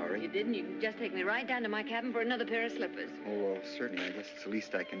certainly sorry. You didn't. You can just take me right down to my cabin for another pair of slippers. Oh, well, certainly. I guess it's the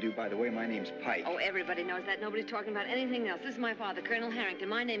least I can do. By the way, my name's Pike. Oh, everybody knows that. Nobody's talking about anything else. This is my father, Colonel Harrington.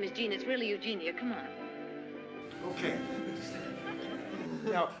 My name is Jean. It's really Eugenia. Come on. Okay.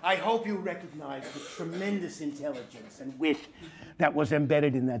 Now, I hope you recognize the tremendous intelligence and wit that was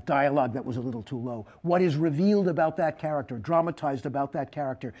embedded in that dialogue that was a little too low. What is revealed about that character, dramatized about that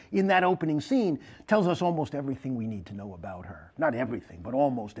character in that opening scene, tells us almost everything we need to know about her. Not everything, but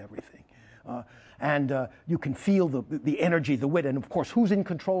almost everything. And you can feel the energy, the wit, and of course, who's in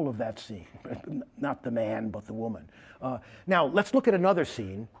control of that scene? Not the man, but the woman. Now, let's look at another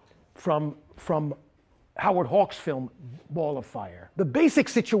scene from Howard Hawks' film, Ball of Fire. The basic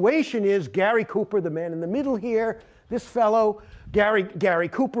situation is Gary Cooper, the man in the middle here, this fellow, Gary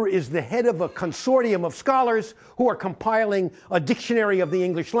Cooper, is the head of a consortium of scholars who are compiling a dictionary of the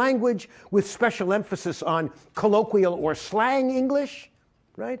English language with special emphasis on colloquial or slang English,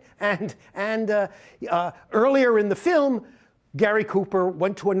 right? And earlier in the film, Gary Cooper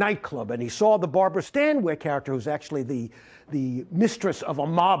went to a nightclub and he saw the Barbara Stanwyck character, who's actually the mistress of a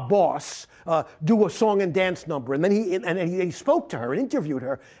mob boss, do a song and dance number. And then he spoke to her and interviewed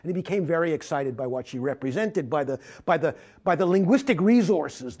her, and he became very excited by what she represented, by the linguistic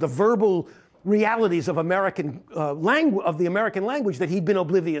resources, the verbal realities of the American language that he'd been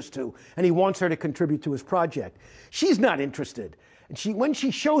oblivious to, and he wants her to contribute to his project. She's not interested. And when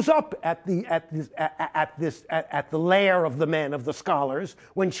she shows up at the lair of the men, of the scholars,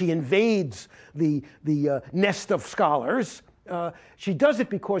 when she invades the nest of scholars, she does it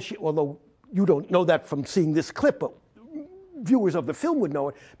because although you don't know that from seeing this clip, but viewers of the film would know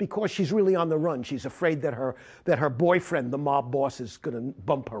it, because she's really on the run. She's afraid that her boyfriend, the mob boss, is going to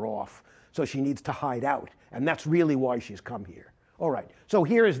bump her off. So she needs to hide out. And that's really why she's come here. All right. So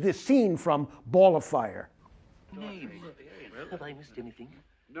here is this scene from Ball of Fire. Have I missed anything?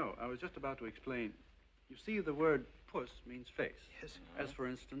 No, I was just about to explain. You see, the word puss means face. Yes. As, for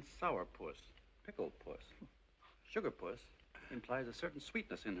instance, sour puss, pickle puss. Sugar puss implies a certain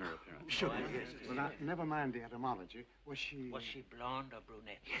sweetness in her appearance. Sugar. Yes. Well, now, never mind the etymology. Was she blonde or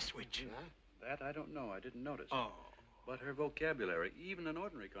brunette? Yes, which? That I don't know. I didn't notice. Oh. But her vocabulary, even in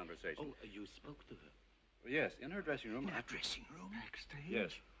ordinary conversation. Oh, you spoke to her? Yes, in her dressing room. In her dressing room? Backstage?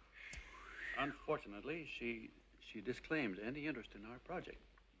 Yes. Unfortunately, she disclaimed any interest in our project.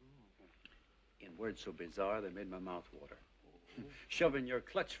 In words so bizarre, they made my mouth water. Shove in your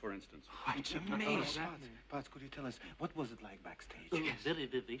clutch, for instance. Oh, it's amazing. Pats, could you tell us, what was it like backstage? Oh, very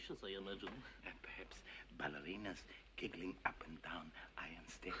vivacious, I imagine. And perhaps ballerinas giggling up and down iron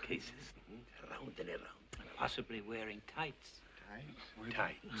staircases. Around and around. Possibly wearing tights.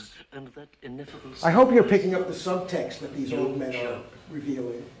 Tights. And that ineffable... I hope you're picking up the subtext that these old men are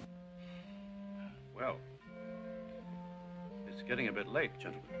revealing. Well, it's getting a bit late,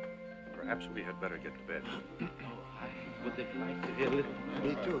 gentlemen. Perhaps we had better get to bed. Oh, I would have liked to hear a little...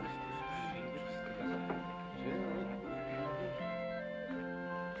 Me too.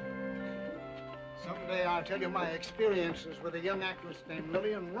 Someday I'll tell you my experiences with a young actress named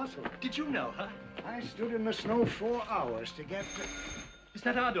Lillian Russell. Did you know her? I stood in the snow 4 hours to get to... Is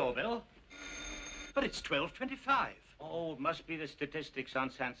that our doorbell? But it's 12:25. Oh, it must be the statistics on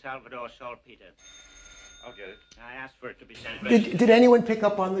San Salvador saltpeter. I'll get it. I asked for it to be sent. Did anyone pick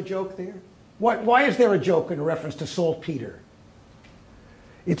up on the joke there? Why is there a joke in reference to saltpeter?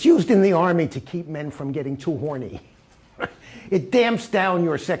 It's used in the army to keep men from getting too horny. It damps down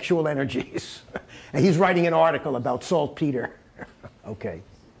your sexual energies. And he's writing an article about saltpeter. Okay.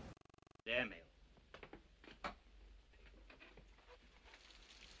 Damn it.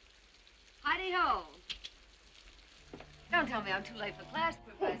 Heidi-ho. Don't tell me I'm too late for class,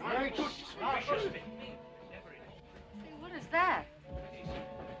 Professor. Say, what is that?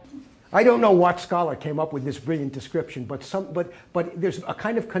 I don't know what scholar came up with this brilliant description, but there's a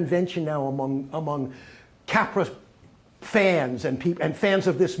kind of convention now among Capra fans and fans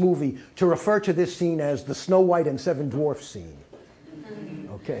of this movie to refer to this scene as the Snow White and Seven Dwarfs scene.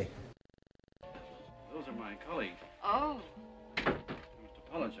 Okay. Those are my colleagues. Oh. I must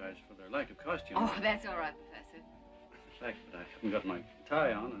apologize for their lack of costume. Oh, that's all right, Professor. The fact that I haven't got my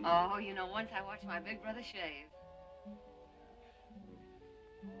tie on and... Oh, you know, once I watched my big brother shave.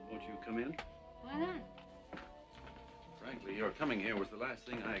 Won't you come in? Why not? Frankly, your coming here was the last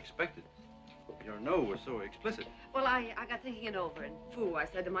thing I expected. Your no was so explicit. Well, I got thinking it over, and foo, I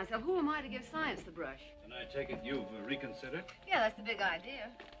said to myself, who am I to give science the brush? And I take it you've reconsidered? Yeah, that's the big idea.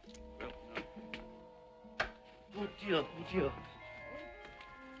 Well, no. Oh, dear, oh, dear.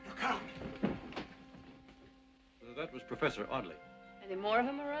 Look out! That was Professor Audley. Any more of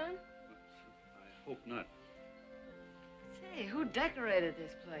them around? I hope not. Say, who decorated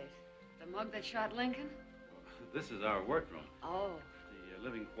this place? The mug that shot Lincoln? This is our workroom. Oh. The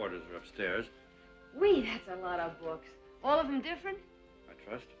living quarters are upstairs. Wee, that's a lot of books. All of them different? I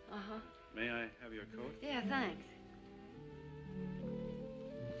trust. Uh-huh. May I have your coat? Yeah, thanks.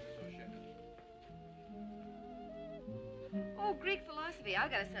 Oh, Greek philosophy. I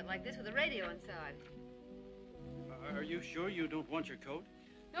got a set like this with a radio inside. Are you sure you don't want your coat?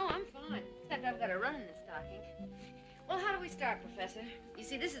 No, I'm fine. Except I've got a run in the stocking. Well, how do we start, Professor? You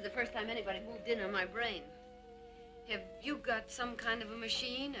see, this is the first time anybody moved in on my brain. Have you got some kind of a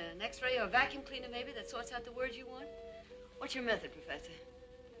machine, an X-ray or a vacuum cleaner maybe, that sorts out the words you want? What's your method, Professor?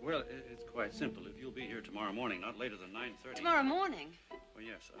 Well, it's quite simple. If you'll be here tomorrow morning, not later than 9:30. Tomorrow morning? Well,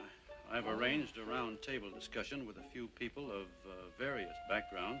 yes. I've arranged a round-table discussion with a few people of various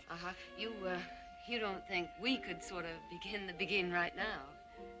backgrounds. Uh-huh. You don't think we could sort of begin right now?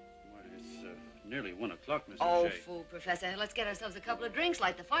 Well, it's nearly 1 o'clock, Mrs. Oh, Shea. fool, Professor. Let's get ourselves a couple of drinks,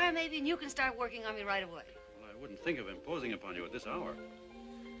 light the fire maybe, and you can start working on me right away. Well, I wouldn't think of imposing upon you at this hour.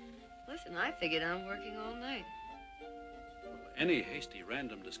 Listen, I figured I'm working all night. Well, any hasty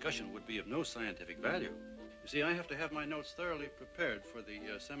random discussion would be of no scientific value. You see, I have to have my notes thoroughly prepared for the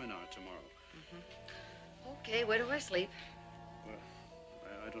seminar tomorrow. Mm-hmm. Okay, where do I sleep? Well,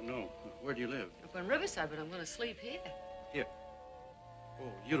 I don't know. Where do you live? Up on Riverside, but I'm going to sleep here. Here?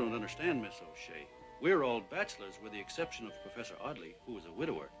 Oh, you don't understand, Miss O'Shea. We're all bachelors with the exception of Professor Audley, who is a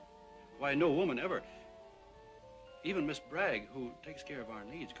widower. Why, no woman ever... Even Miss Bragg, who takes care of our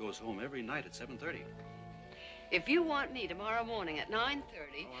needs, goes home every night at 7:30. If you want me tomorrow morning at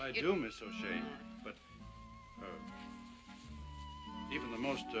 9:30... Oh, I do, Miss O'Shea. But even the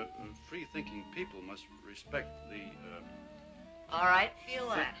most free-thinking people must respect the... All right, feel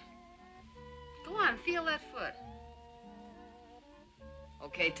that. Go on, feel that foot.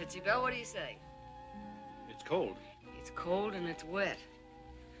 Okay, Tootsie Bell, what do you say? It's cold. It's cold and it's wet.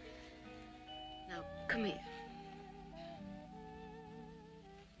 Now, come here.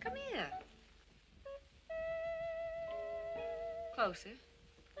 Come here. Closer.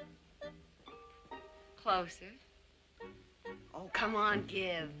 Closer. Oh, come on,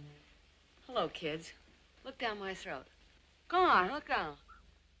 give. Hello, kids. Look down my throat. Go on, look down.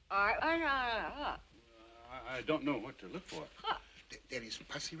 All right, I don't know what to look for. There is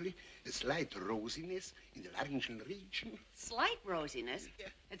possibly a slight rosiness in the laryngeal region. Slight rosiness?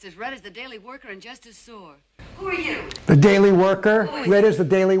 It's as red as the Daily Worker and just as sore. Who are you? The Daily Worker, red as the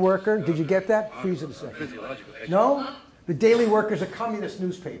Daily Worker. Did you get that? Freeze it a second. No? The Daily Worker is a communist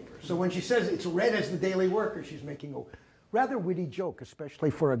newspaper. So when she says it's red as the Daily Worker, she's making a rather witty joke,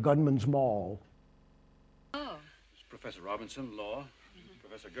 especially for a gunman's mall. Oh. It's Professor Robinson, law.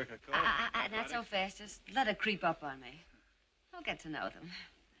 Professor Gurkha. Not so fast. Just let it creep up on me. I'll get to know them.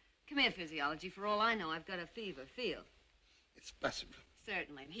 Come here, Physiology. For all I know, I've got a fever. Feel. It's possible.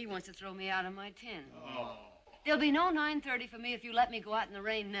 Certainly. He wants to throw me out of my tin. Oh. There'll be no 9:30 for me if you let me go out in the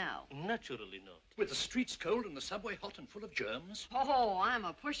rain now. Naturally not. With the streets cold and the subway hot and full of germs. Oh, I'm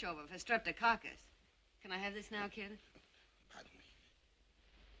a pushover for streptococcus. Can I have this now, kid? Pardon me.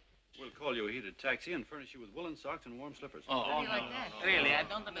 We'll call you a heated taxi and furnish you with woolen socks and warm slippers. How do you like that? Really, I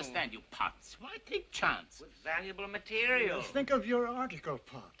don't understand you, Potts. Why take chance? With valuable material. Think of your article,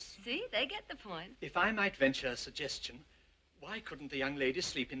 Potts. See, they get the point. If I might venture a suggestion, why couldn't the young lady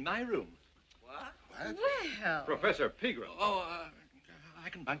sleep in my room? What? What? Well. Professor Pegram. Oh, I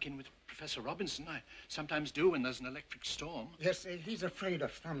can bunk in with Professor Robinson. I sometimes do when there's an electric storm. Yes, he's afraid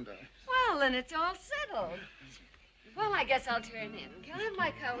of thunder. Well, then it's all settled. Well, I guess I'll turn in. Can I have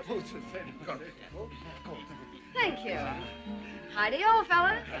my coat? Thank you. Howdy, old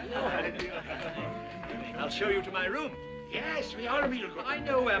fella. I'll show you to my room. Yes, we all will go. I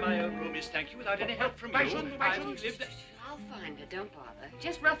know where my own room is, thank you, without any help from you. I've lived there. I'll find it. Don't bother.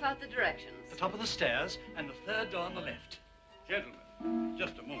 Just rough out the directions. The top of the stairs and the third door on the left. Gentlemen,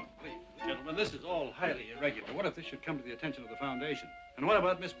 just a moment, please. Gentlemen, this is all highly irregular. What if this should come to the attention of the Foundation? And what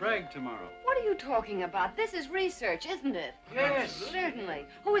about Miss Bragg tomorrow? What are you talking about? This is research, isn't it? Yes. Certainly.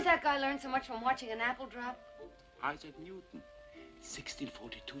 Who was that guy learned so much from watching an apple drop? Isaac Newton,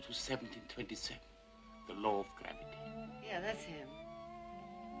 1642 to 1727. The law of gravity. Yeah, that's him.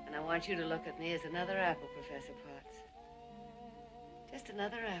 And I want you to look at me as another apple, Professor Potts. Just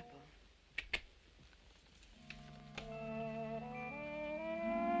another apple.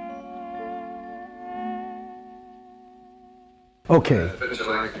 Okay.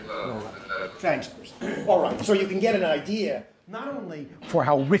 Thanks, Chris. All right, so you can get an idea not only for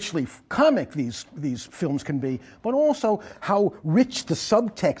how richly comic these films can be, but also how rich the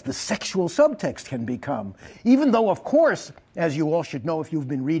subtext, the sexual subtext can become. Even though, of course, as you all should know if you've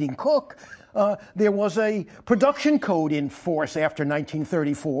been reading Cook, there was a production code in force after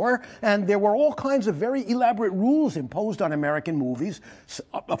 1934, and there were all kinds of very elaborate rules imposed on American movies,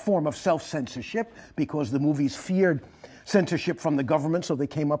 a form of self-censorship, because the movies feared censorship from the government, so they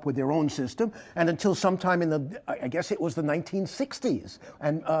came up with their own system. And until sometime in I guess it was the 1960s,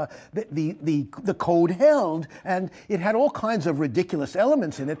 and the code held, and it had all kinds of ridiculous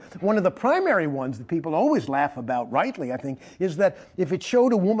elements in it. One of the primary ones that people always laugh about, rightly, I think, is that if it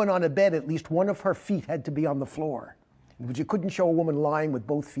showed a woman on a bed, at least one of her feet had to be on the floor. But you couldn't show a woman lying with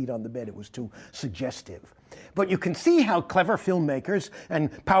both feet on the bed. It was too suggestive. But you can see how clever filmmakers and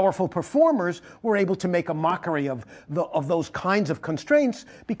powerful performers were able to make a mockery of those kinds of constraints,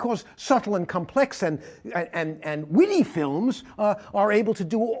 because subtle and complex and witty films are able to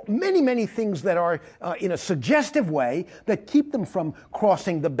do many, many things that are in a suggestive way that keep them from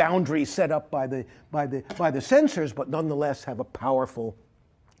crossing the boundaries set up by the censors, but nonetheless have a powerful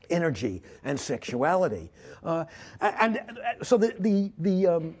energy and sexuality. And so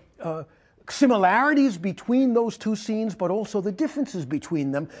the similarities between those two scenes, but also the differences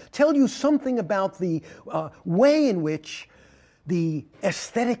between them, tell you something about the way in which the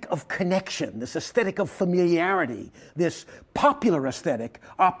aesthetic of connection, this aesthetic of familiarity, this popular aesthetic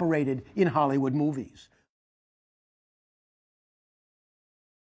operated in Hollywood movies.